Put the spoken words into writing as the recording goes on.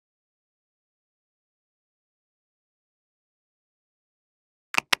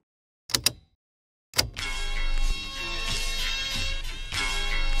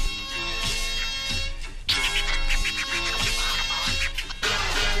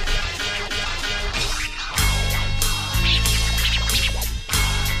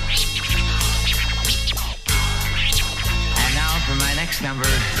December,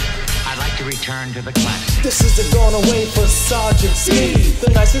 I'd like to return to the classics. This is the going away for Sergeant Ski,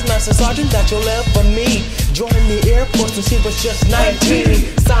 the nicest master sergeant that you'll ever meet. Joined the Air Force when she was just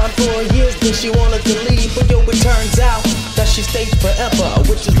 19. Signed for years, then she wanted to leave. But yo, it turns out that she stayed forever,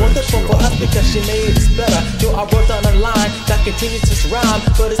 which is wonderful for us because she made us better. Yo, I wrote down a line that continues to rhyme,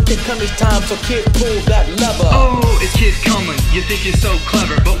 but it's Kid Cummings time, so kid, pull that lever. Oh, it's Kid Cummings, you think you're so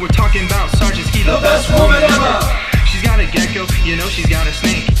clever, but we're talking about Sergeant Ski, the best woman ever. She's got a gecko, you know she's got a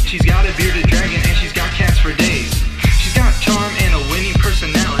snake. She's got a bearded dragon and she's got cats for days. She's got charm and a winning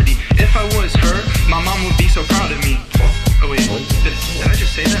personality. If I was her, my mom would be so proud of me. Oh wait, did I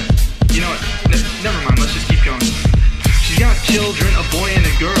just say that? You know what, never mind, let's just keep going. She's got children, a boy and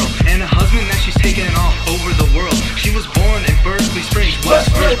a girl, and a husband that she's taken off over the world. She was born in Berkeley Springs,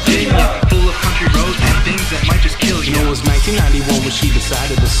 West Virginia, full of country roads and things that might just kill you. You know, it was 1991 when she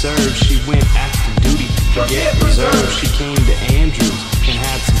decided to serve. She went active duty, forget reserve. She came to Andrews and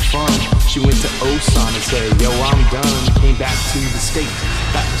had some fun. She went to Osan and said, yo, I'm done. Came back to the States,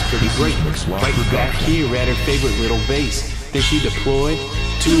 that was pretty great. Right back here at her favorite little base. Then she deployed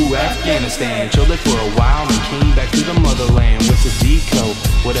to Afghanistan, chilled it for a while, and came back to the motherland with a deco,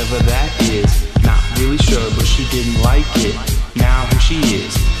 whatever that is. Not really sure, but she didn't like it. Now here she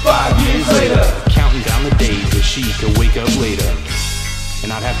is, 5 years later, counting down the days that she could wake up later and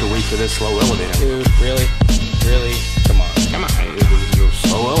not have to wait for this slow elevator. Dude, really? Really? Come on. Come on, it was a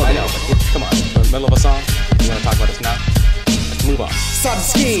slow elevator. I know, but come on. We're in the middle of a song. You wanna talk about this now? Let's move on. Sergeant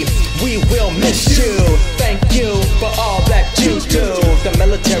Ski, we will miss you. Thank you for all that you do. The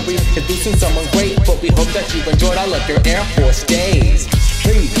military is losing someone great, but we hope that you enjoyed all of your Air Force days.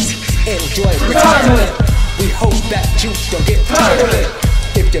 Please enjoy retirement. We hope that you don't get tired of it.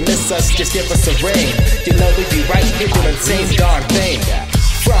 If you miss us, just give us a ring. You know we'd be right here doing the same darn thing.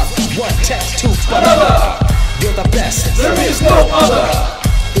 From one test to another, you're the best, there is no other.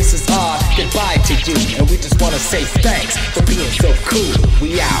 This is our goodbye to you, and we just wanna say thanks for being so cool.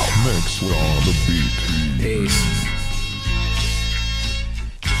 We out. Mix with all the beat. Peace.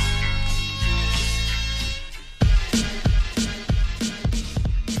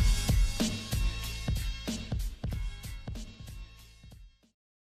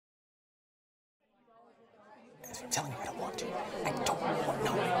 I'm telling you, I don't want to. I don't want.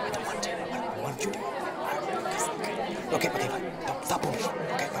 No, I don't want to. I want you to. Okay, fine. Don't stop moving.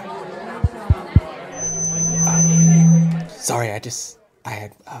 Okay, fine. Sorry, I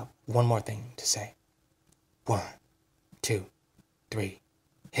had one more thing to say. 1, 2, 3,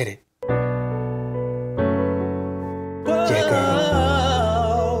 hit it.